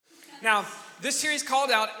Now, this series called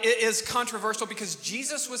Out is controversial because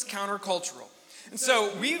Jesus was countercultural. And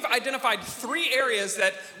so we've identified 3 areas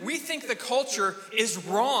that we think the culture is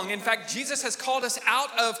wrong. In fact, Jesus has called us out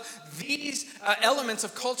of these elements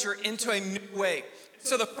of culture into a new way.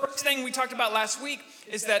 So the first thing we talked about last week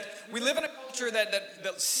is that we live in a culture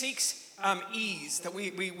that seeks ease, that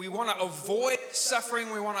we want to avoid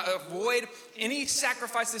suffering, we want to avoid any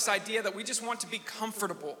sacrifice, this idea that we just want to be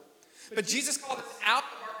comfortable. But Jesus called us out of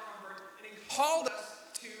our comfort, and he called us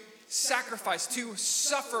to sacrifice, to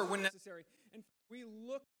suffer when necessary. And we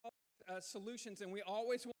look at solutions, and we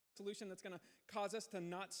always want a solution that's going to cause us to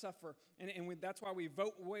not suffer. And that's why we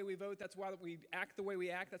vote the way we vote. That's why we act the way we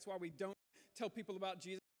act. That's why we don't tell people about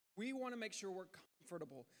Jesus. We want to make sure we're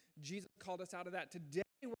comfortable. Jesus called us out of that. Today,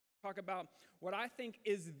 we're going to talk about what I think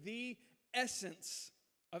is the essence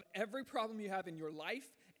of every problem you have in your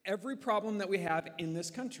life, every problem that we have in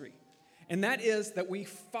this country. And that is that we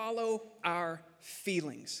follow our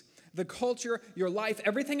feelings. The culture, your life,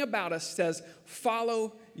 everything about us says,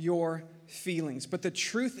 follow your feelings. But the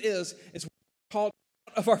truth is we're called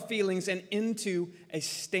out of our feelings and into a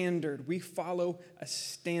standard. We follow a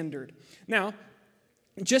standard. Now,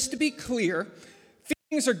 just to be clear,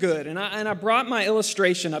 feelings are good. And I brought my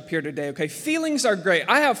illustration up here today, okay? Feelings are great.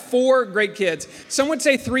 I have 4 great kids. Some would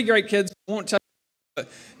say 3 great kids. I won't tell you.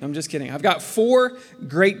 No, I'm just kidding. I've got 4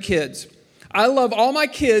 great kids. I love all my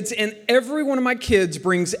kids, and every one of my kids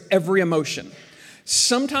brings every emotion.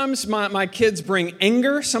 Sometimes my kids bring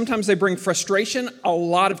anger. Sometimes they bring frustration. A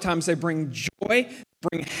lot of times they bring joy,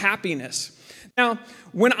 bring happiness. Now,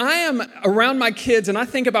 when I am around my kids and I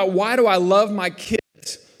think about why do I love my kids,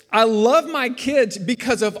 I love my kids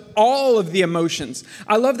because of all of the emotions.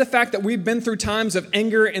 I love the fact that we've been through times of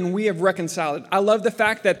anger and we have reconciled. I love the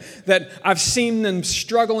fact that I've seen them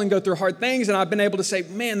struggle and go through hard things and I've been able to say,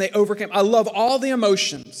 man, they overcame. I love all the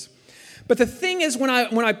emotions. But the thing is, when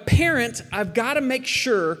I parent, I've got to make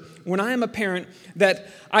sure, when I am a parent, that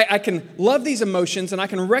I can love these emotions and I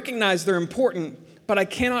can recognize they're important, but I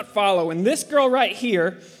cannot follow. And this girl right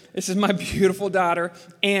here, this is my beautiful daughter,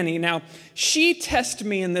 Annie. Now, she tests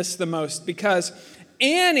me in this the most because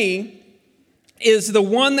Annie is the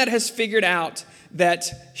one that has figured out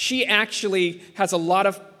that she actually has a lot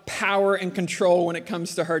of power and control when it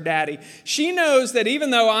comes to her daddy. She knows that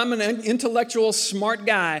even though I'm an intellectual, smart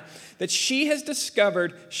guy, that she has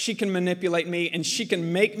discovered she can manipulate me and she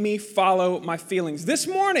can make me follow my feelings. This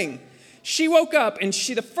morning, she woke up and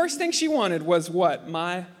the first thing she wanted was what?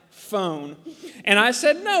 My phone. And I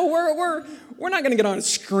said, no, we're not going to get on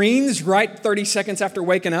screens right 30 seconds after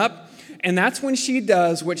waking up. And that's when she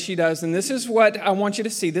does what she does. And this is what I want you to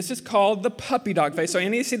see. This is called the puppy dog face. So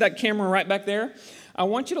Annie, you see that camera right back there? I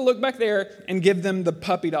want you to look back there and give them the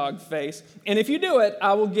puppy dog face. And if you do it,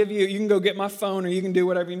 I will give you can go get my phone or you can do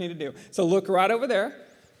whatever you need to do. So look right over there.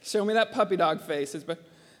 Show me that puppy dog face.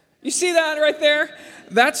 You see that right there?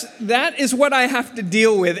 That is what I have to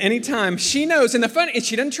deal with anytime. She knows, and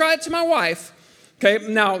she didn't try it to my wife. Okay,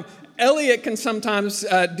 now Elliot can sometimes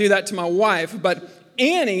do that to my wife, but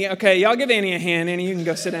Annie, okay, y'all give Annie a hand. Annie, you can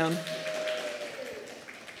go sit down.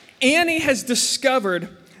 Annie has discovered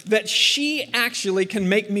that she actually can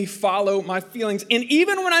make me follow my feelings, and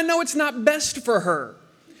even when I know it's not best for her,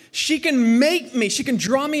 she can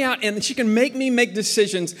draw me out and she can make me make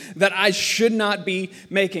decisions that I should not be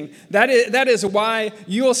making. That is why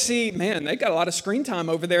you'll see, man, they got a lot of screen time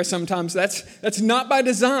over there sometimes. That's not by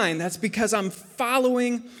design. That's because I'm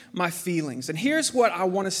following my feelings. And here's what I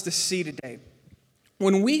want us to see today.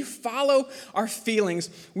 When we follow our feelings,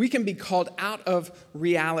 we can be called out of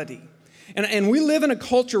reality. And we live in a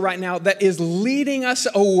culture right now that is leading us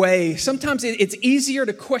away. Sometimes it's easier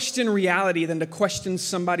to question reality than to question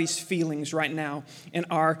somebody's feelings right now in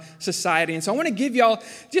our society. And so I want to give y'all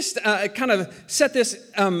just kind of set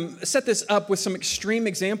this up with some extreme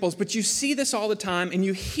examples. But you see this all the time, and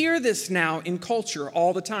you hear this now in culture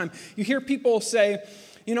all the time. You hear people say,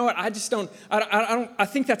 you know what, I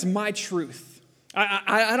think that's my truth.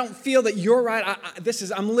 I don't feel that you're right.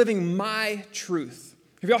 I'm living my truth.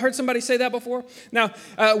 Have y'all heard somebody say that before? Now,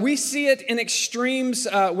 we see it in extremes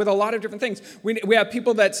with a lot of different things. We have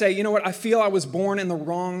people that say, you know what, I feel I was born in the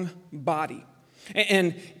wrong body.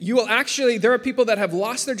 And there are people that have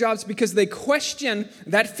lost their jobs because they question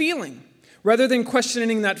that feeling. Rather than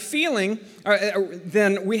questioning that feeling,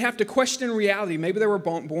 then we have to question reality. Maybe they were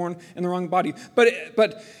born in the wrong body.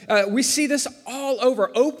 But we see this all over.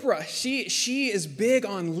 Oprah, she is big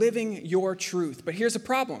on living your truth. But here's the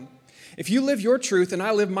problem. If you live your truth and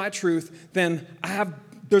I live my truth, then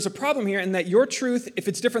there's a problem here in that your truth, if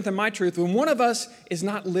it's different than my truth, then one of us is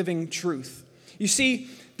not living truth. You see,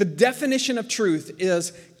 the definition of truth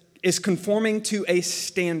is is conforming to a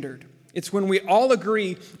standard. It's when we all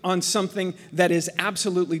agree on something that is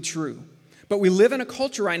absolutely true. But we live in a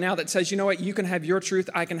culture right now that says, you know what, you can have your truth,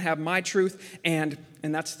 I can have my truth, and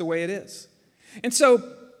that's the way it is. And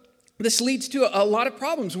so this leads to a lot of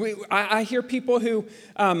problems. I hear people who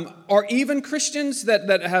are even Christians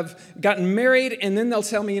that have gotten married, and then they'll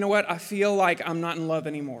tell me, you know what, I feel like I'm not in love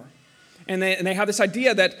anymore. And they have this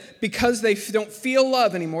idea that because they don't feel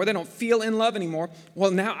love anymore, they don't feel in love anymore,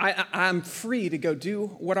 well, now I'm free to go do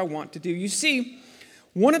what I want to do. You see,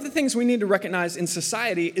 one of the things we need to recognize in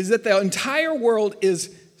society is that the entire world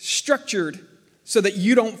is structured so that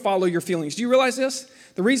you don't follow your feelings. Do you realize this?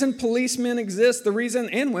 The reason policemen exist, the reason,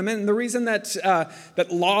 and women, the reason that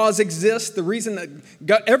laws exist, the reason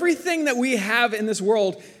that everything that we have in this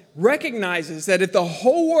world recognizes that if the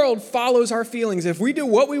whole world follows our feelings, if we do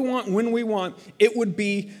what we want when we want, it would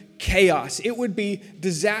be chaos. It would be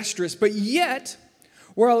disastrous. But yet,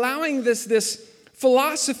 we're allowing this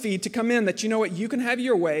philosophy to come in that, you know what, you can have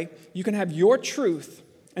your way, you can have your truth,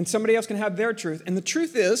 and somebody else can have their truth. And the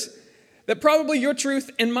truth is that probably your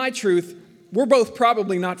truth and my truth, we're both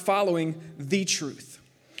probably not following the truth.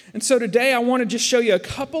 And so today I want to just show you a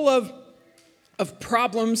couple of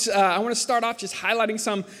problems. I want to start off just highlighting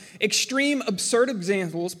some extreme absurd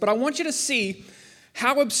examples, but I want you to see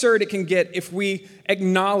how absurd it can get if we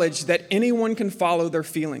acknowledge that anyone can follow their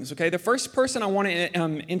feelings, okay? The first person I want to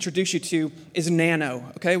introduce you to is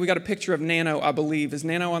Nano, okay? We got a picture of Nano, I believe. Is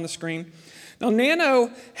Nano on the screen? Now, Nano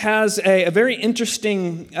has a very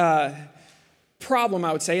interesting problem,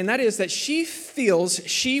 I would say, and that is that she feels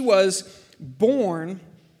she was born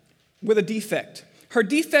with a defect. Her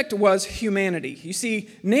defect was humanity. You see,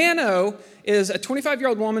 Nano is a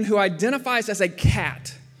 25-year-old woman who identifies as a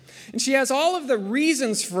cat. And she has all of the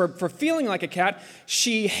reasons for feeling like a cat.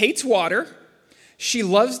 She hates water, she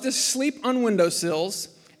loves to sleep on windowsills,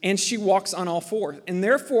 and she walks on all fours. And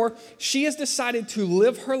therefore, she has decided to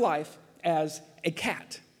live her life as a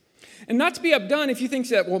cat. And not to be updone if you think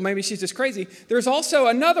that, well, maybe she's just crazy. There's also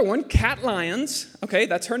another one, Cat Lyons. Okay,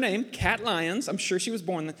 that's her name, Cat Lyons. I'm sure she was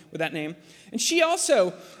born with that name. And she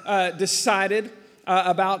also decided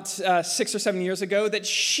about 6 or 7 years ago that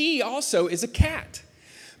she also is a cat.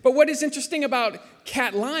 But what is interesting about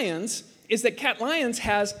Cat Lyons is that Cat Lyons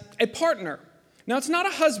has a partner. Now, it's not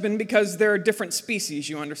a husband because they're different species,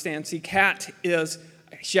 you understand. See,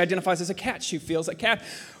 she identifies as a cat. She feels like cat.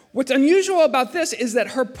 What's unusual about this is that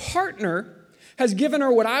her partner has given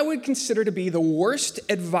her what I would consider to be the worst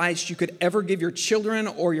advice you could ever give your children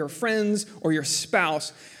or your friends or your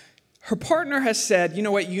spouse. Her partner has said, you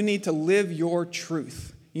know what, you need to live your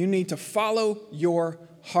truth. You need to follow your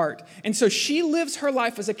heart. And so she lives her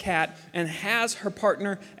life as a cat and has her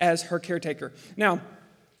partner as her caretaker. Now,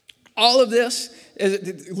 all of this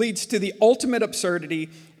leads to the ultimate absurdity,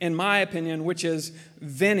 in my opinion, which is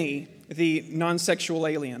Vinny, the non-sexual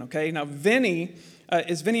alien, okay? Now, Vinny,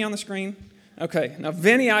 is Vinny on the screen? Okay, now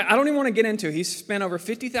Vinny, I don't even want to get into it. He's spent over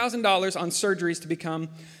 $50,000 on surgeries to become,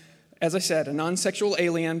 as I said, a non-sexual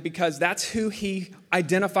alien because that's who he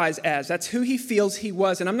identifies as. That's who he feels he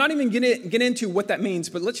was. And I'm not even going to get into what that means,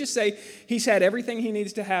 but let's just say he's had everything he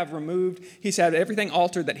needs to have removed. He's had everything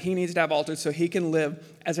altered that he needs to have altered so he can live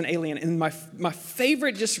as an alien. And my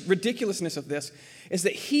favorite just ridiculousness of this is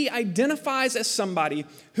that he identifies as somebody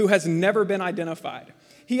who has never been identified.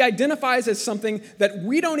 He identifies as something that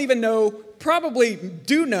we don't even know, probably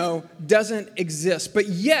do know, doesn't exist. But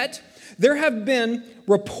yet, there have been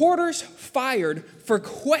reporters fired for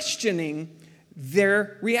questioning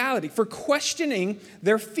their reality, for questioning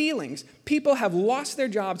their feelings. People have lost their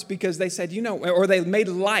jobs because they said, or they made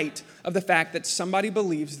light of the fact that somebody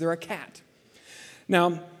believes they're a cat.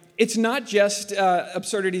 Now, it's not just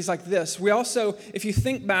absurdities like this. We also, if you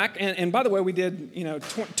think back, and by the way, we did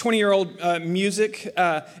 20-year-old music,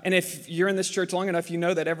 and if you're in this church long enough, you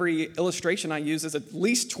know that every illustration I use is at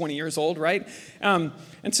least 20 years old, right? And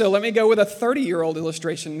so let me go with a 30-year-old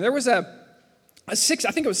illustration. There was I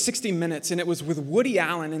think it was 60 Minutes, and it was with Woody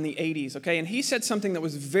Allen in the 80s, okay? And he said something that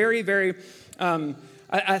was very, very,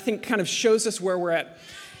 I think kind of shows us where we're at.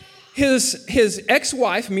 His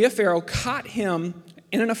ex-wife, Mia Farrow, caught him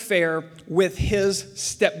in an affair with his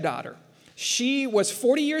stepdaughter. She was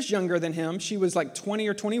 40 years younger than him. She was like 20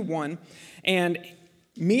 or 21. And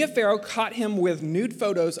Mia Farrow caught him with nude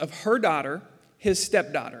photos of her daughter, his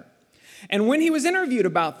stepdaughter. And when he was interviewed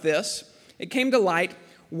about this, it came to light.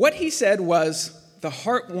 What he said was, the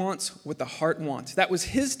heart wants what the heart wants. That was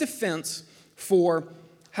his defense for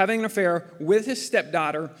having an affair with his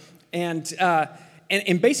stepdaughter.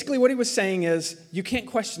 And basically what he was saying is, you can't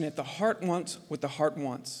question it. The heart wants what the heart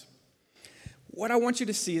wants. what I want you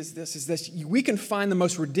to see is this, we can find the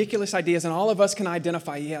most ridiculous ideas, and all of us can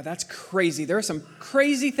identify, yeah, that's crazy. There are some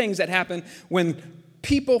crazy things that happen when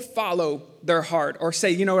people follow their heart or say,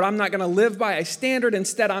 you know what, I'm not going to live by a standard.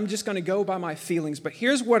 Instead, I'm just going to go by my feelings. But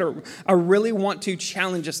here's what I really want to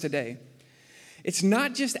challenge us today. It's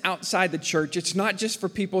not just outside the church. It's not just for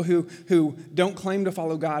people who don't claim to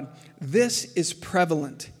follow God. This is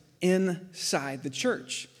prevalent inside the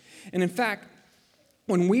church. And in fact,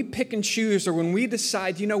 when we pick and choose, or when we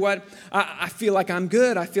decide, you know what, I feel like I'm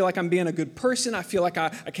good. I feel like I'm being a good person. I feel like I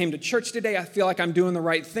came to church today. I feel like I'm doing the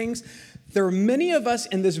right things. There are many of us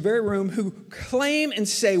in this very room who claim and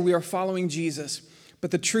say we are following Jesus. But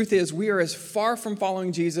the truth is, we are as far from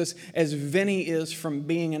following Jesus as Vinny is from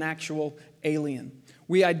being an actual alien.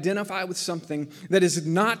 We identify with something that is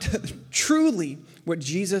not truly what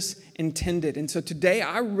Jesus intended. And so today,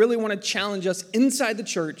 I really want to challenge us inside the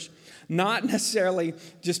church, not necessarily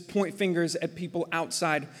just point fingers at people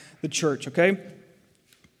outside the church, okay?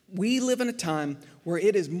 We live in a time where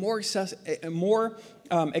it is more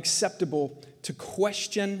acceptable to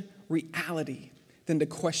question reality than to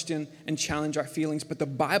question and challenge our feelings. But the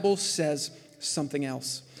Bible says something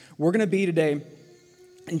else. We're going to be today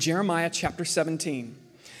in Jeremiah chapter 17.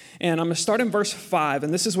 And I'm going to start in verse 5,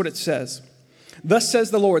 and this is what it says. Thus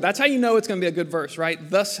says the Lord. That's how you know it's going to be a good verse, right?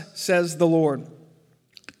 Thus says the Lord.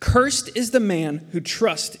 Cursed is the man who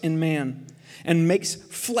trusts in man and makes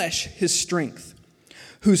flesh his strength,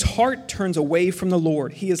 whose heart turns away from the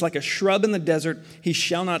Lord. He is like a shrub in the desert. He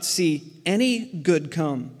shall not see any good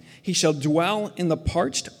come. He shall dwell in the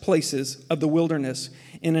parched places of the wilderness,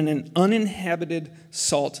 in an uninhabited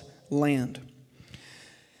salt land.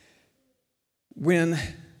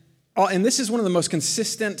 And this is one of the most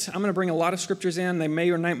consistent, I'm going to bring a lot of scriptures in. They may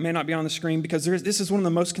or may not be on the screen, because this is one of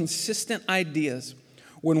the most consistent ideas.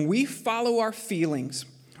 When we follow our feelings,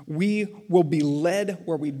 we will be led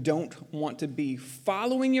where we don't want to be.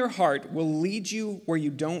 Following your heart will lead you where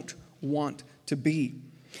you don't want to be.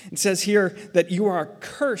 It says here that you are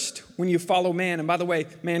cursed when you follow man. And by the way,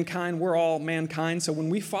 mankind, we're all mankind. So when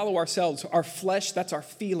we follow ourselves, our flesh, that's our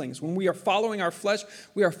feelings. When we are following our flesh,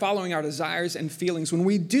 we are following our desires and feelings. When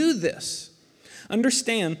we do this,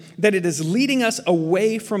 understand that it is leading us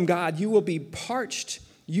away from God. You will be parched.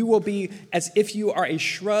 You will be as if you are a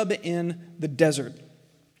shrub in the desert.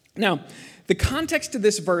 Now, the context of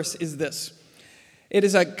this verse is this. It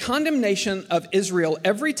is a condemnation of Israel.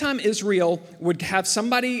 Every time Israel would have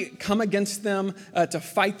somebody come against them to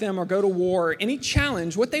fight them or go to war, or any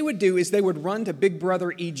challenge, what they would do is they would run to big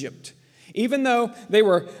brother Egypt. Even though they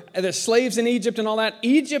were the slaves in Egypt and all that,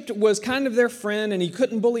 Egypt was kind of their friend, and he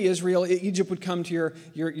couldn't bully Israel. Egypt would come to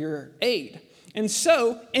your aid. And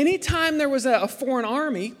so anytime there was a foreign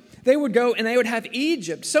army, they would go and they would have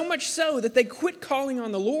Egypt, so much so that they quit calling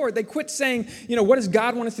on the Lord. They quit saying, what does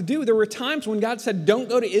God want us to do? There were times when God said, don't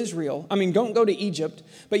go to Egypt.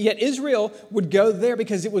 But yet Israel would go there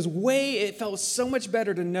because it felt so much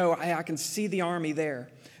better to know I can see the army there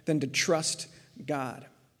than to trust God.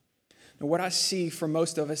 Now, what I see for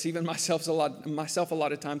most of us, even myself a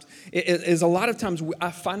lot of times, is a lot of times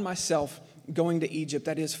I find myself going to Egypt,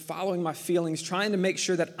 that is following my feelings, trying to make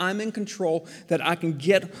sure that I'm in control, that I can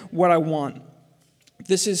get what I want.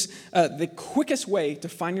 This is the quickest way to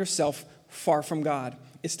find yourself far from God,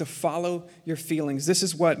 is to follow your feelings. This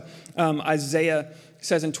is what Isaiah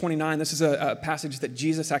says in 29. This is a passage that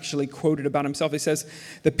Jesus actually quoted about himself. He says,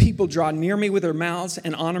 the people draw near me with their mouths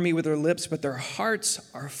and honor me with their lips, but their hearts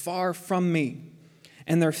are far from me.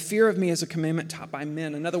 And their fear of me is a commandment taught by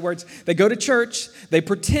men. In other words, they go to church, they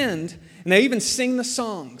pretend, and they even sing the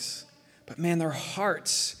songs. But man, their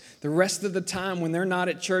hearts, the rest of the time when they're not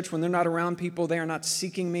at church, when they're not around people, they are not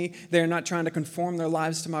seeking me. They are not trying to conform their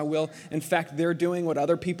lives to my will. In fact, they're doing what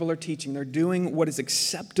other people are teaching. They're doing what is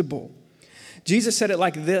acceptable. Jesus said it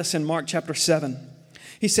like this in Mark chapter 7.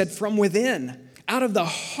 He said, from within, out of the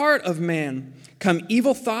heart of man, come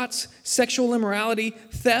evil thoughts, sexual immorality,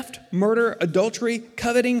 theft, murder, adultery,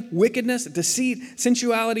 coveting, wickedness, deceit,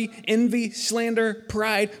 sensuality, envy, slander,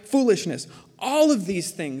 pride, foolishness. All of these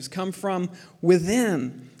things come from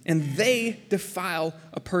within, and they defile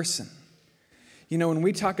a person. When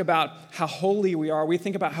we talk about how holy we are, we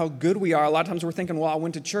think about how good we are. A lot of times we're thinking, well, I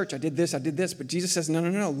went to church, I did this. But Jesus says, no,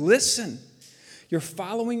 listen. You're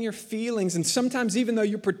following your feelings, and sometimes even though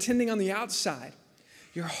you're pretending on the outside,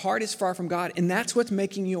 Your heart is far from God, and that's what's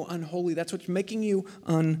making you unholy. That's what's making you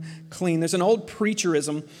unclean. There's an old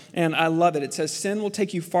preacherism, and I love it. It says, sin will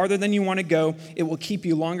take you farther than you want to go, it will keep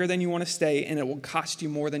you longer than you want to stay, and it will cost you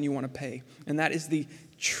more than you want to pay. And that is the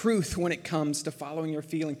truth when it comes to following your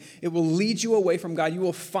feeling. It will lead you away from God. You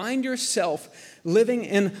will find yourself living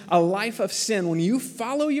in a life of sin. When you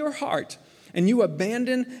follow your heart and you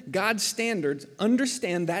abandon God's standards,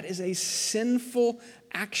 understand that is a sinful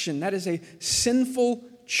action. That is a sinful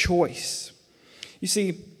choice. You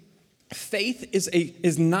see, faith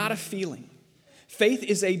is not a feeling. Faith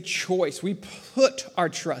is a choice. We put our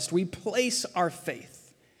trust, we place our faith.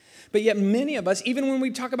 But yet many of us, even when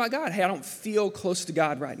we talk about God, hey, I don't feel close to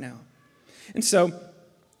God right now. And so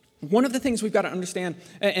one of the things we've got to understand,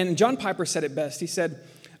 and John Piper said it best, he said,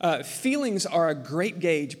 feelings are a great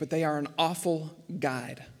gauge, but they are an awful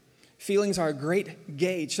guide. Feelings are a great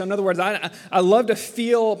gauge. So in other words, I love to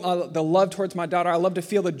feel the love towards my daughter. I love to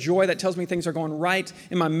feel the joy that tells me things are going right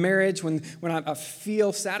in my marriage when I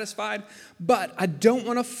feel satisfied. But I don't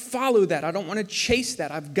want to follow that. I don't want to chase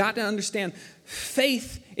that. I've got to understand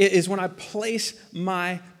faith is when I place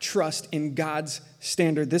my trust in God's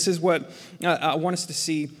standard. This is what I want us to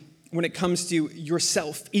see when it comes to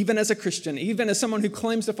yourself. Even as a Christian, even as someone who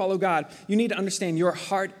claims to follow God, you need to understand your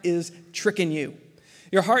heart is tricking you.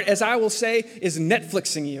 Your heart, as I will say, is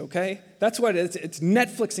Netflixing you, okay? That's what it is. It's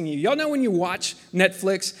Netflixing you. Y'all know when you watch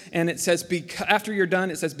Netflix and it says, after you're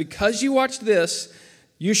done, it says, because you watched this,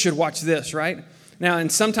 you should watch this, right? Now,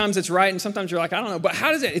 and sometimes it's right, and sometimes you're like, I don't know, but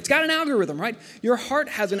how does it? It's got an algorithm, right? Your heart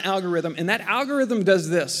has an algorithm, and that algorithm does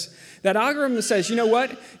this. That algorithm says, you know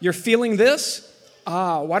what? You're feeling this.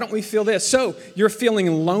 Why don't we feel this? So you're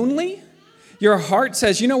feeling lonely. Your heart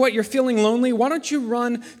says, you know what, you're feeling lonely. Why don't you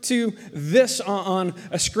run to this on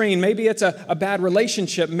a screen? Maybe it's a bad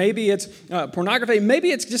relationship. Maybe it's pornography.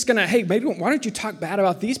 Maybe it's just going to, hey, maybe why don't you talk bad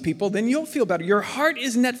about these people? Then you'll feel better. Your heart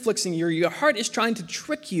is Netflixing you. Your heart is trying to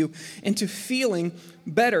trick you into feeling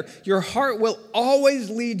better. Your heart will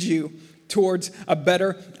always lead you towards a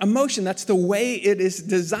better emotion. That's the way it is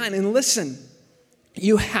designed. And listen,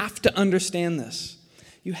 you have to understand this.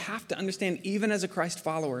 You have to understand, even as a Christ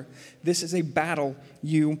follower, this is a battle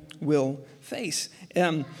you will face.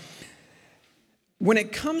 When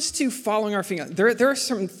it comes to following our feelings, there are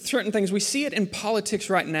some certain things. We see it in politics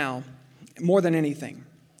right now more than anything.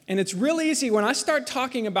 And it's really easy. When I start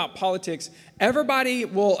talking about politics, everybody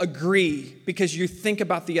will agree because you think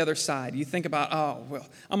about the other side. You think about, oh, well,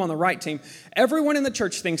 I'm on the right team. Everyone in the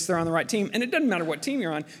church thinks they're on the right team, and it doesn't matter what team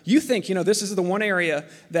you're on. You think, this is the one area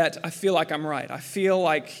that I feel like I'm right. I feel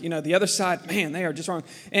like, the other side, man, they are just wrong.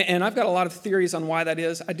 And I've got a lot of theories on why that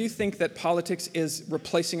is. I do think that politics is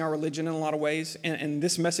replacing our religion in a lot of ways, and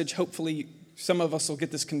this message, hopefully, some of us will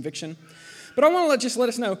get this conviction. But I want to let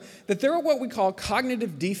us know that there are what we call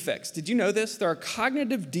cognitive defects. Did you know this? There are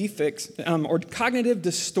cognitive defects or cognitive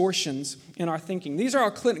distortions in our thinking. These are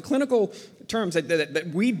our clinical terms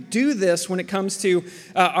that we do this when it comes to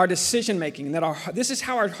our decision making. This is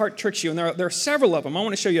how our heart tricks you, and there are several of them. I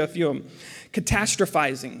want to show you a few of them.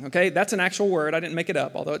 Catastrophizing, okay? That's an actual word. I didn't make it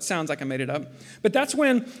up, although it sounds like I made it up. But that's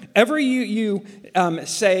whenever you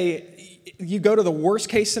say you go to the worst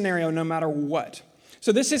case scenario no matter what.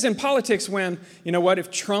 So this is in politics when, if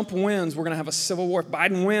Trump wins, we're going to have a civil war. If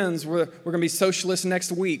Biden wins, we're going to be socialists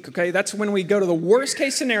next week, okay? That's when we go to the worst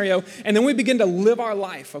case scenario, and then we begin to live our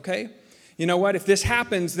life, okay? You know what? If this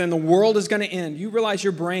happens, then the world is going to end. You realize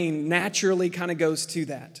your brain naturally kind of goes to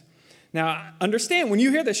that. Now, understand, when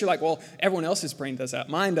you hear this, you're like, well, everyone else's brain does that.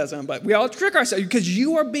 Mine doesn't, but we all trick ourselves because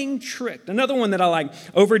you are being tricked. Another one that I like,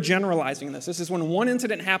 overgeneralizing this. This is when one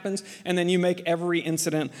incident happens, and then you make every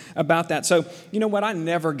incident about that. So, you know what? I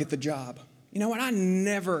never get the job. You know what?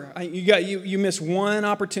 You miss one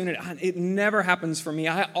opportunity. It never happens for me.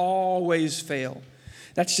 I always fail.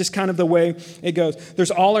 That's just kind of the way it goes.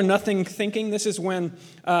 There's all or nothing thinking. This is when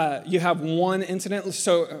you have one incident.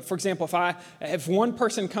 So, for example, if one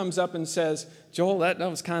person comes up and says, Joel, that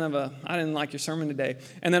was kind of I didn't like your sermon today.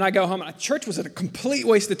 And then I go home, church was a complete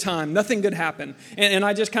waste of time. Nothing good happened. And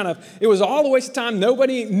I just it was all a waste of time.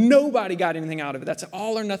 Nobody got anything out of it. That's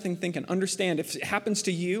all or nothing thinking. Understand, if it happens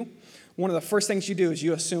to you, one of the first things you do is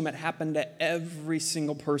you assume it happened to every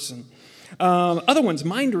single person. Other ones,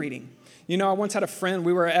 mind reading. I once had a friend,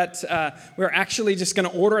 we were actually just going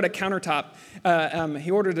to order at a countertop. He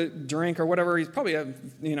ordered a drink or whatever. He's probably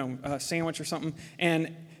a sandwich or something.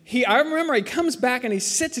 And I remember he comes back and he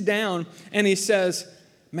sits down and he says,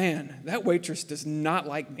 man, that waitress does not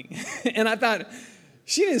like me. And I thought,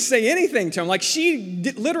 She didn't say anything to him. Like she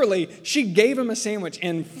gave him a sandwich.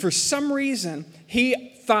 And for some reason,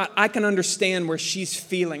 he thought, I can understand where she's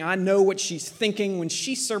feeling. I know what she's thinking. When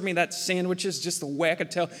she served me that sandwich, is just the way I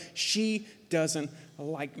could tell she doesn't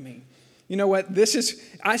like me. You know what?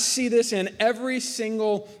 I see this in every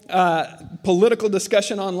single political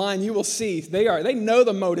discussion online. You will see they know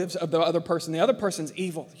the motives of the other person. The other person's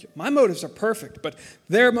evil. My motives are perfect, but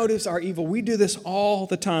their motives are evil. We do this all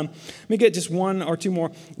the time. Let me get just one or two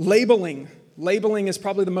more. Labeling. Labeling is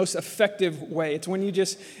probably the most effective way. It's when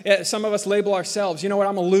some of us label ourselves. You know what?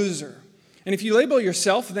 I'm a loser. And if you label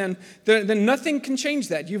yourself, then nothing can change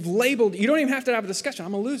that. You've labeled. You don't even have to have a discussion.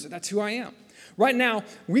 I'm a loser. That's who I am. Right now,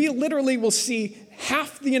 we literally will see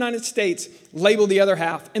half the United States label the other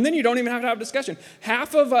half, and then you don't even have to have a discussion.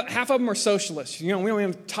 Half of them are socialists. You know, we don't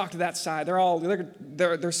even talk to that side.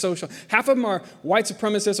 They're social. Half of them are white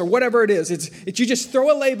supremacists or whatever it is. It's you just throw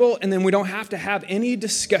a label, and then we don't have to have any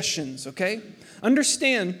discussions. Okay?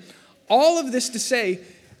 Understand all of this to say,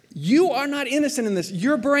 you are not innocent in this.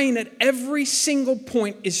 Your brain at every single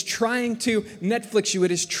point is trying to Netflix you.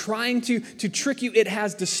 It is trying to trick you. It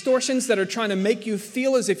has distortions that are trying to make you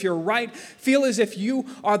feel as if you're right, feel as if you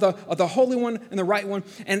are the holy one and the right one.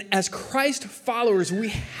 And as Christ followers, we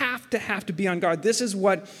have to be on guard. This is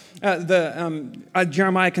what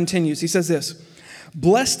Jeremiah continues. He says this,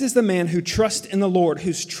 "Blessed is the man who trusts in the Lord,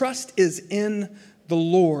 whose trust is in the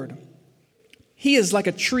Lord. He is like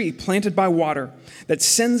a tree planted by water that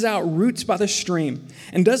sends out roots by the stream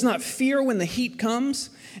and does not fear when the heat comes,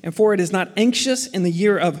 and for it is not anxious in the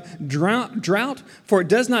year of drought, for it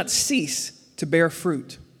does not cease to bear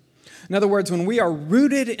fruit." In other words, when we are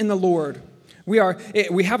rooted in the Lord, we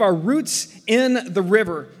have our roots in the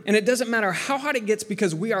river, and it doesn't matter how hot it gets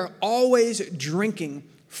because we are always drinking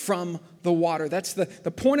from the water. That's the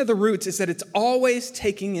point of the roots, is that it's always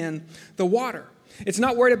taking in the water. It's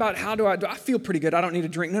not worried about do I feel pretty good, I don't need a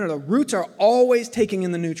drink. No, the roots are always taking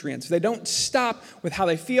in the nutrients. They don't stop with how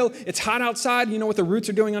they feel. It's hot outside. You know what the roots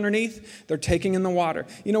are doing underneath? They're taking in the water.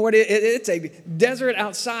 You know what? It's a desert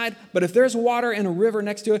outside, but if there's water and a river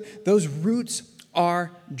next to it, those roots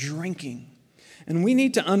are drinking. And we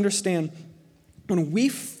need to understand, when we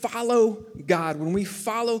follow God, when we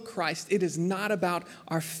follow Christ, it is not about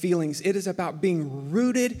our feelings. It is about being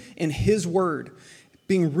rooted in His Word.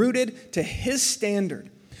 Being rooted to His standard,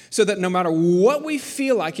 so that no matter what we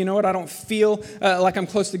feel like, you know what, I don't feel like I'm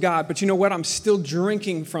close to God, but you know what, I'm still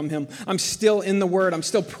drinking from Him. I'm still in the Word. I'm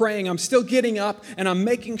still praying. I'm still getting up, and I'm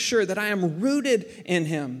making sure that I am rooted in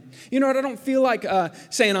Him. You know what, I don't feel like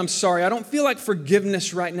saying I'm sorry. I don't feel like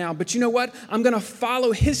forgiveness right now, but you know what, I'm going to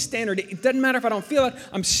follow His standard. It doesn't matter if I don't feel it.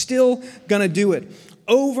 I'm still going to do it.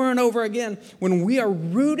 Over and over again, when we are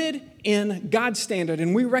rooted in God's standard,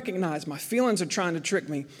 and we recognize my feelings are trying to trick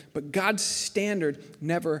me, but God's standard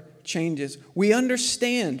never changes. We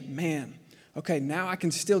understand, man, okay, now I can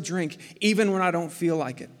still drink even when I don't feel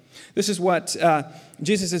like it. This is what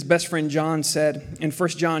Jesus' best friend John said in 1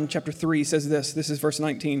 John chapter 3. He says this is verse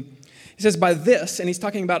 19. He says, by this, and he's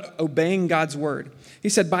talking about obeying God's word. He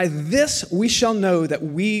said, by this we shall know that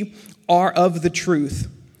we are of the truth,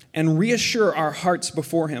 and reassure our hearts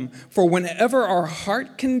before Him. For whenever our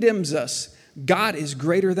heart condemns us, God is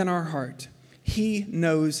greater than our heart. He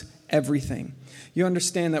knows everything. You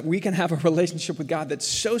understand that we can have a relationship with God that's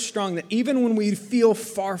so strong that even when we feel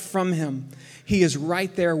far from Him, He is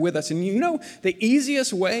right there with us. And you know the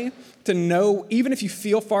easiest way to know, even if you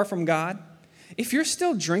feel far from God, if you're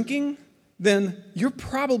still drinking, then you're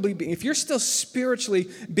probably, if you're still spiritually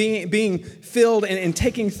being filled and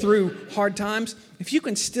taking through hard times, if you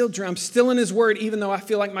can still drink, I'm still in His Word, even though I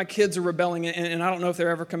feel like my kids are rebelling and I don't know if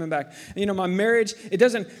they're ever coming back. And, you know, my marriage, it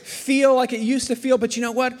doesn't feel like it used to feel, but you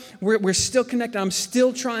know what? We're still connected. I'm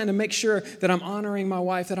still trying to make sure that I'm honoring my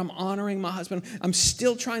wife, that I'm honoring my husband. I'm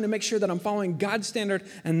still trying to make sure that I'm following God's standard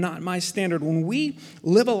and not my standard. When we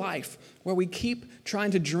live a life where we keep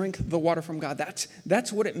trying to drink the water from God,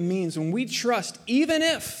 that's what it means. When we trust, even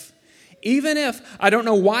if I don't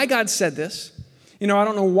know why God said this, you know, I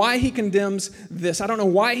don't know why He condemns this. I don't know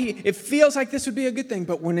why it feels like this would be a good thing,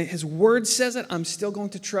 but when His Word says it, I'm still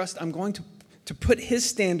going to trust. I'm going to put His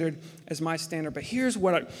standard as my standard. But here's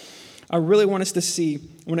what I really want us to see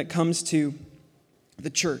when it comes to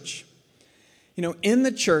the church. You know, in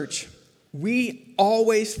the church, we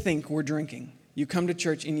always think we're drinking. You come to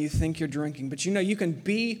church and you think you're drinking, but you know, you can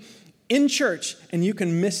be in church and you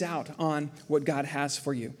can miss out on what God has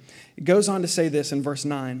for you. It goes on to say this in verse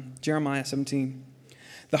 9, Jeremiah 17.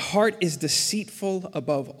 The heart is deceitful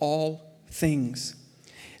above all things.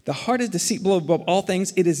 The heart is deceitful above all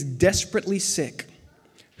things. It is desperately sick.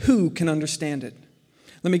 Who can understand it?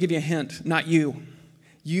 Let me give you a hint. Not you.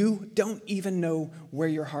 you don't even know where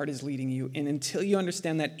your heart is leading you. And until you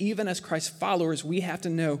understand that, even as Christ followers, we have to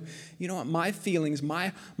know, you know what, my feelings,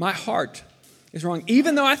 my heart is wrong.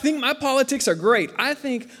 Even though I think my politics are great, I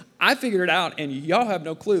think I figured it out and y'all have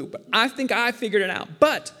no clue, but I think I figured it out.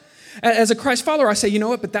 But as a Christ follower, I say, you know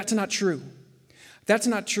what, but that's not true. That's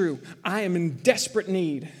not true. I am in desperate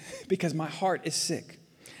need because my heart is sick.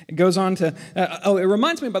 It goes on to, it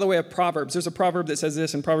reminds me, by the way, of Proverbs. There's a proverb that says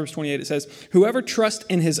this in Proverbs 28. It says, whoever trusts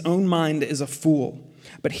in his own mind is a fool,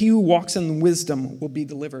 but he who walks in wisdom will be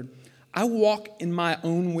delivered. I walk in my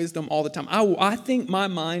own wisdom all the time. I think my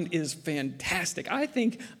mind is fantastic. I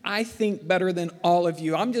think better than all of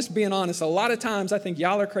you. I'm just being honest. A lot of times I think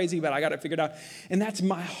y'all are crazy, but I got it figured out. And that's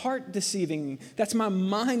my heart deceiving me. That's my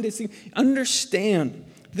mind deceiving. Understand,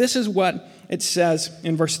 this is what it says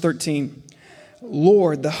in verse 13.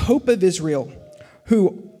 Lord, the hope of Israel,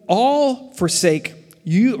 who all forsake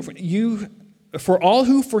you, for all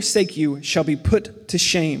who forsake you shall be put to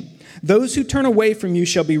shame. Those who turn away from you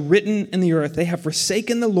shall be written in the earth. They have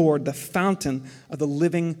forsaken the Lord, the fountain of the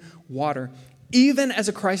living water. Even as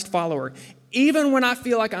a Christ follower, even when I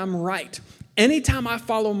feel like I'm right, anytime I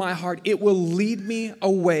follow my heart, it will lead me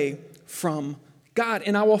away from God.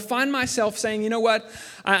 And I will find myself saying, you know what?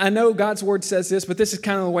 I know God's word says this, but this is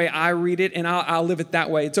kind of the way I read it, and I'll live it that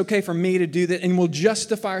way. It's okay for me to do that, and we'll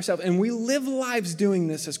justify ourselves. And we live lives doing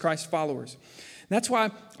this as Christ followers. That's why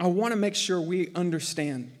I want to make sure we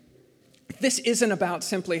understand. This isn't about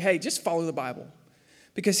simply, hey, just follow the Bible.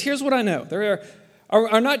 Because here's what I know. There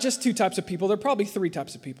are not just two types of people. There are probably three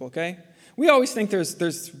types of people, okay? We always think there's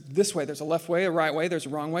this way. There's a left way, a right way. There's a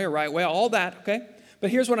wrong way, a right way, all that, okay? But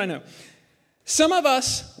here's what I know. Some of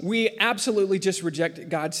us, we absolutely just reject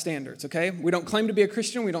God's standards, okay? We don't claim to be a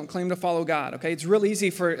Christian. We don't claim to follow God, okay? It's real easy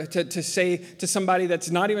to say to somebody that's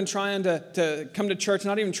not even trying to come to church,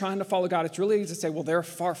 not even trying to follow God, it's really easy to say, well, they're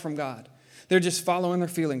far from God. They're just following their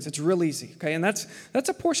feelings. It's real easy, okay? And that's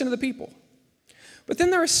a portion of the people. But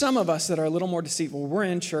then there are some of us that are a little more deceitful. We're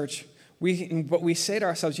in church. What we say to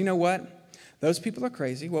ourselves, you know what? Those people are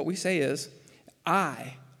crazy. What we say is,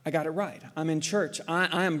 I got it right. I'm in church.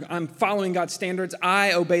 I'm following God's standards.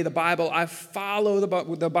 I obey the Bible. I follow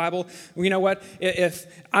the Bible. You know what? If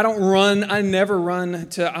I don't run, I never run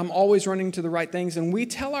I'm always running to the right things. And we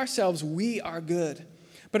tell ourselves we are good.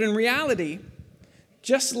 But in reality,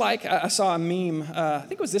 just like I saw a meme, I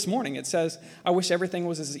think it was this morning. It says, I wish everything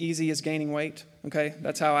was as easy as gaining weight. Okay,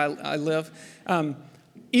 that's how I live.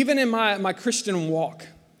 Even in my Christian walk,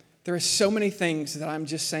 there are so many things that I'm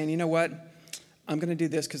just saying, you know what? I'm going to do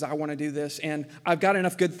this because I want to do this. And I've got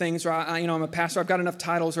enough good things, or I'm a pastor. I've got enough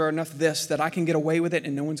titles or enough this that I can get away with it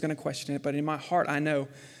and no one's going to question it. But in my heart, I know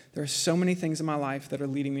there are so many things in my life that are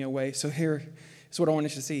leading me away. So here is what I want you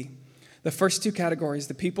to see. The first two categories,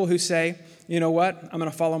 the people who say, you know what, I'm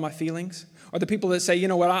going to follow my feelings, or the people that say, you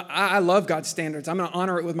know what, I love God's standards. I'm going to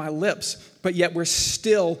honor it with my lips, but yet we're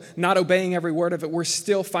still not obeying every word of it. We're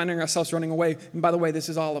still finding ourselves running away. And by the way, this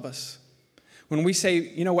is all of us. When we say,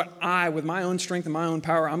 you know what, with my own strength and my own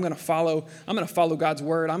power, I'm going to follow God's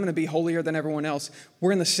word. I'm going to be holier than everyone else.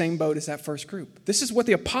 We're in the same boat as that first group. This is what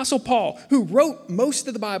the Apostle Paul, who wrote most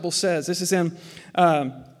of the Bible, says. This is in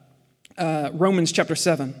Romans chapter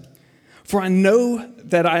 7. For I know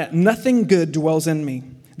that nothing good dwells in me,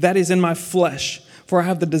 that is in my flesh. For I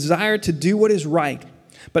have the desire to do what is right,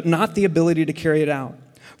 but not the ability to carry it out.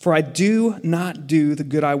 For I do not do the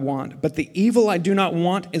good I want, but the evil I do not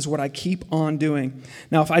want is what I keep on doing.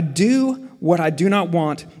 Now, if I do what I do not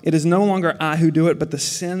want, it is no longer I who do it, but the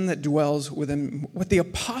sin that dwells within me. What the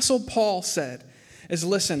Apostle Paul said is,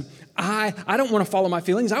 listen, I don't want to follow my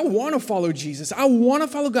feelings. I want to follow Jesus. I want to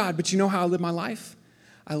follow God, but you know how I live my life?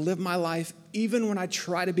 I live my life, even when I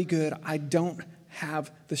try to be good, I don't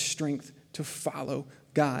have the strength to follow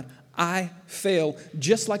God. I fail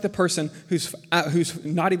just like the person who's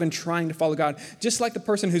not even trying to follow God, just like the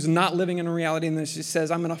person who's not living in a reality and then just says,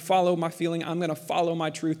 I'm going to follow my feeling, I'm going to follow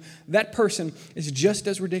my truth. That person is just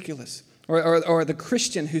as ridiculous. Or the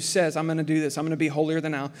Christian who says, I'm going to do this, I'm going to be holier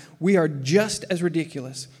than thou. We are just as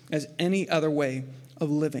ridiculous as any other way of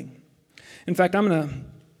living. In fact,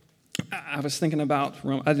 I was thinking about,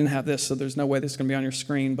 I didn't have this, so there's no way this is going to be on your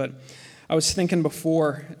screen, but I was thinking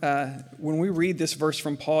before, when we read this verse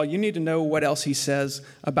from Paul, you need to know what else he says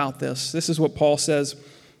about this. This is what Paul says.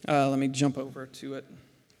 Let me jump over to it.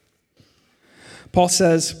 Paul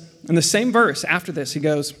says, in the same verse after this, he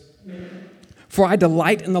goes, for I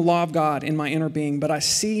delight in the law of God in my inner being, but I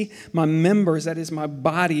see my members, that is my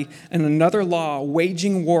body, and another law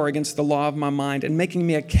waging war against the law of my mind and making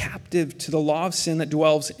me a captive to the law of sin that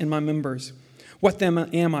dwells in my members. What then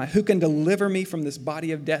am I? Who can deliver me from this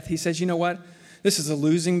body of death? He says, you know what? This is a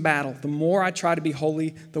losing battle. The more I try to be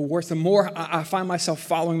holy, the worse, the more I find myself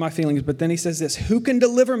following my feelings. But then he says this, who can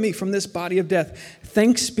deliver me from this body of death?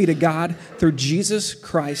 Thanks be to God through Jesus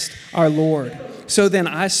Christ our Lord. So then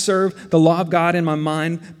I serve the law of God in my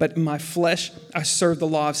mind, but in my flesh I serve the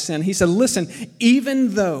law of sin. He said, listen,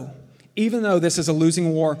 even though this is a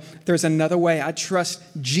losing war, there's another way. I trust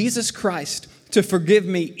Jesus Christ to forgive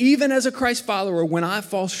me, even as a Christ follower, when I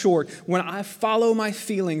fall short, when I follow my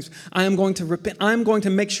feelings, I am going to repent. I'm going to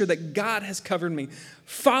make sure that God has covered me.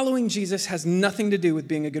 Following Jesus has nothing to do with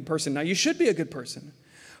being a good person. Now, you should be a good person.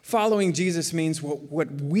 Following Jesus means what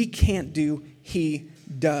we can't do, he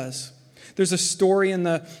does. There's a story in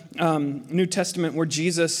the New Testament where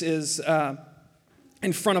Jesus is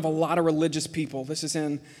in front of a lot of religious people. This is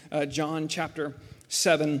in John chapter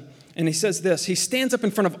 7. And he says this, he stands up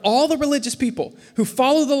in front of all the religious people who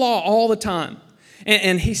follow the law all the time.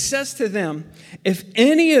 And he says to them, if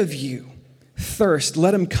any of you thirst,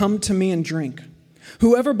 let him come to me and drink.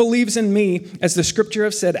 Whoever believes in me, as the scripture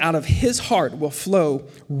have said, out of his heart will flow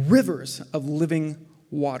rivers of living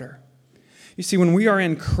water. You see, when we are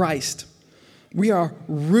in Christ, we are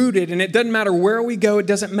rooted, and it doesn't matter where we go. It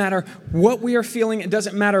doesn't matter what we are feeling. It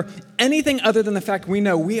doesn't matter anything other than the fact we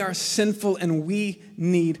know we are sinful and we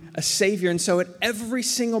need a Savior. And so at every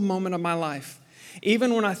single moment of my life,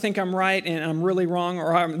 even when I think I'm right and I'm really wrong,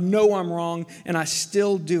 or I know I'm wrong and I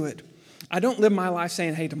still do it, I don't live my life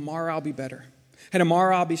saying, hey, tomorrow I'll be better. Hey,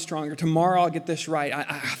 tomorrow I'll be stronger. Tomorrow I'll get this right.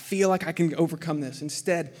 I feel like I can overcome this.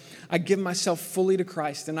 Instead, I give myself fully to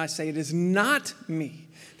Christ and I say, it is not me.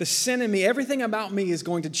 The sin in me, everything about me is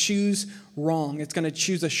going to choose wrong. It's going to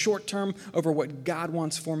choose a short term over what God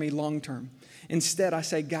wants for me long term. Instead, I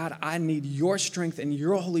say, God, I need your strength and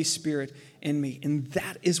your Holy Spirit in me. And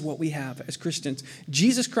that is what we have as Christians.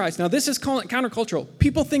 Jesus Christ. Now, this is countercultural.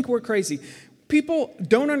 People think we're crazy. People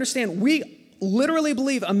don't understand. We literally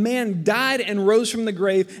believe a man died and rose from the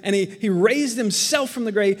grave, and he raised himself from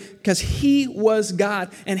the grave because he was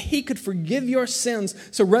God and he could forgive your sins.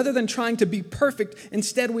 So rather than trying to be perfect,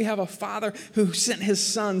 instead we have a Father who sent his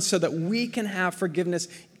Son so that we can have forgiveness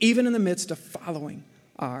even in the midst of following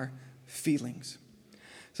our feelings.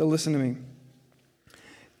 So listen to me.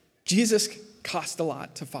 Jesus cost a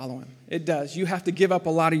lot to follow him. It does. You have to give up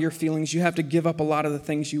a lot of your feelings. You have to give up a lot of the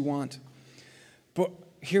things you want. But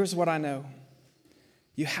here's what I know.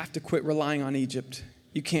 You have to quit relying on Egypt.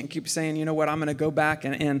 You can't keep saying, you know what, I'm going to go back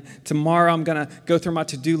and tomorrow I'm going to go through my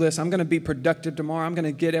to-do list. I'm going to be productive tomorrow. I'm going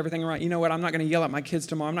to get everything right. You know what, I'm not going to yell at my kids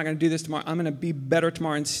tomorrow. I'm not going to do this tomorrow. I'm going to be better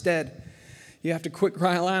tomorrow. Instead, you have to quit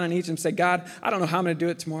relying on Egypt and say, God, I don't know how I'm going to do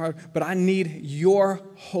it tomorrow, but I need your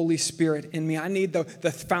Holy Spirit in me. I need the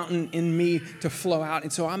fountain in me to flow out.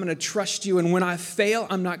 And so I'm going to trust you. And when I fail,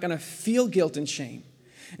 I'm not going to feel guilt and shame.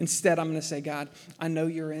 Instead, I'm going to say, God, I know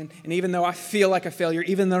you're in. And even though I feel like a failure,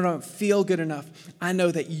 even though I don't feel good enough, I know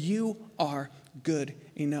that you are good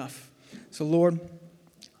enough. So, Lord,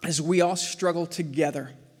 as we all struggle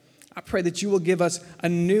together, I pray that you will give us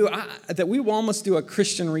that we will almost do a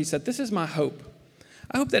Christian reset. This is my hope.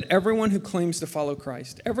 I hope that everyone who claims to follow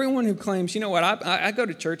Christ, everyone who claims, you know what, I go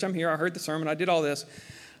to church, I'm here, I heard the sermon, I did all this.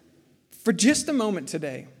 For just a moment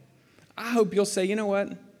today, I hope you'll say, you know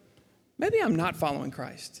what? Maybe I'm not following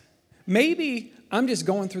Christ. Maybe I'm just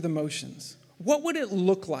going through the motions. What would it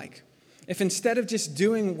look like if instead of just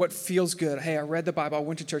doing what feels good, hey, I read the Bible, I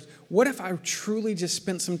went to church, what if I truly just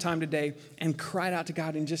spent some time today and cried out to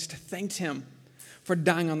God and just thanked him for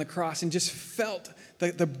dying on the cross and just felt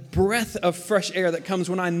the breath of fresh air that comes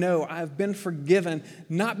when I know I've been forgiven,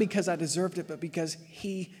 not because I deserved it, but because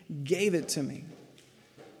he gave it to me.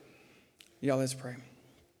 Y'all, let's pray.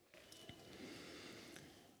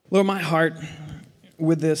 Lord, my heart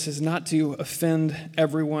with this is not to offend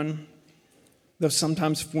everyone, though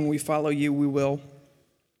sometimes when we follow you, we will.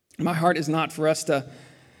 My heart is not for us to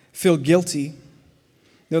feel guilty,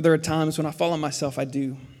 though there are times when I follow myself, I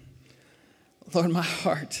do. Lord, my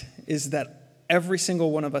heart is that every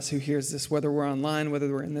single one of us who hears this, whether we're online,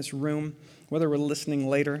 whether we're in this room, whether we're listening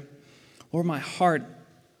later, Lord, my heart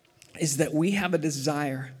is that we have a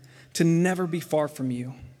desire to never be far from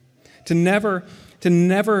you, to never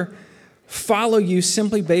follow you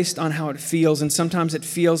simply based on how it feels. And sometimes it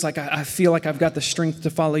feels like I feel like I've got the strength to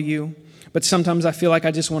follow you. But sometimes I feel like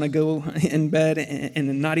I just want to go in bed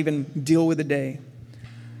and not even deal with the day.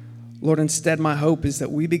 Lord, instead, my hope is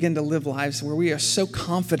that we begin to live lives where we are so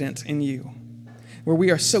confident in you, where we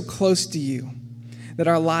are so close to you, that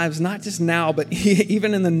our lives, not just now, but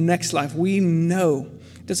even in the next life, we know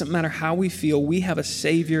it doesn't matter how we feel, we have a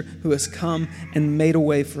Savior who has come and made a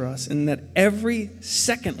way for us, and that every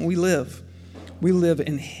second we live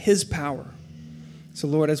in his power. So,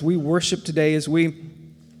 Lord, as we worship today, as we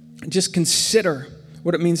just consider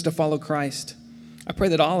what it means to follow Christ, I pray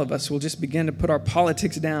that all of us will just begin to put our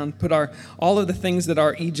politics down, put all of the things that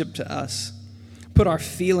are Egypt to us, put our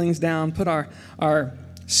feelings down, put our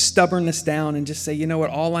stubbornness down, and just say, you know what,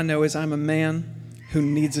 all I know is I'm a man who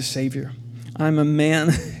needs a Savior. I'm a man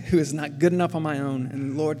who is not good enough on my own.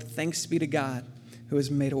 And Lord, thanks be to God who has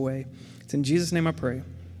made a way. It's in Jesus' name I pray.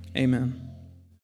 Amen.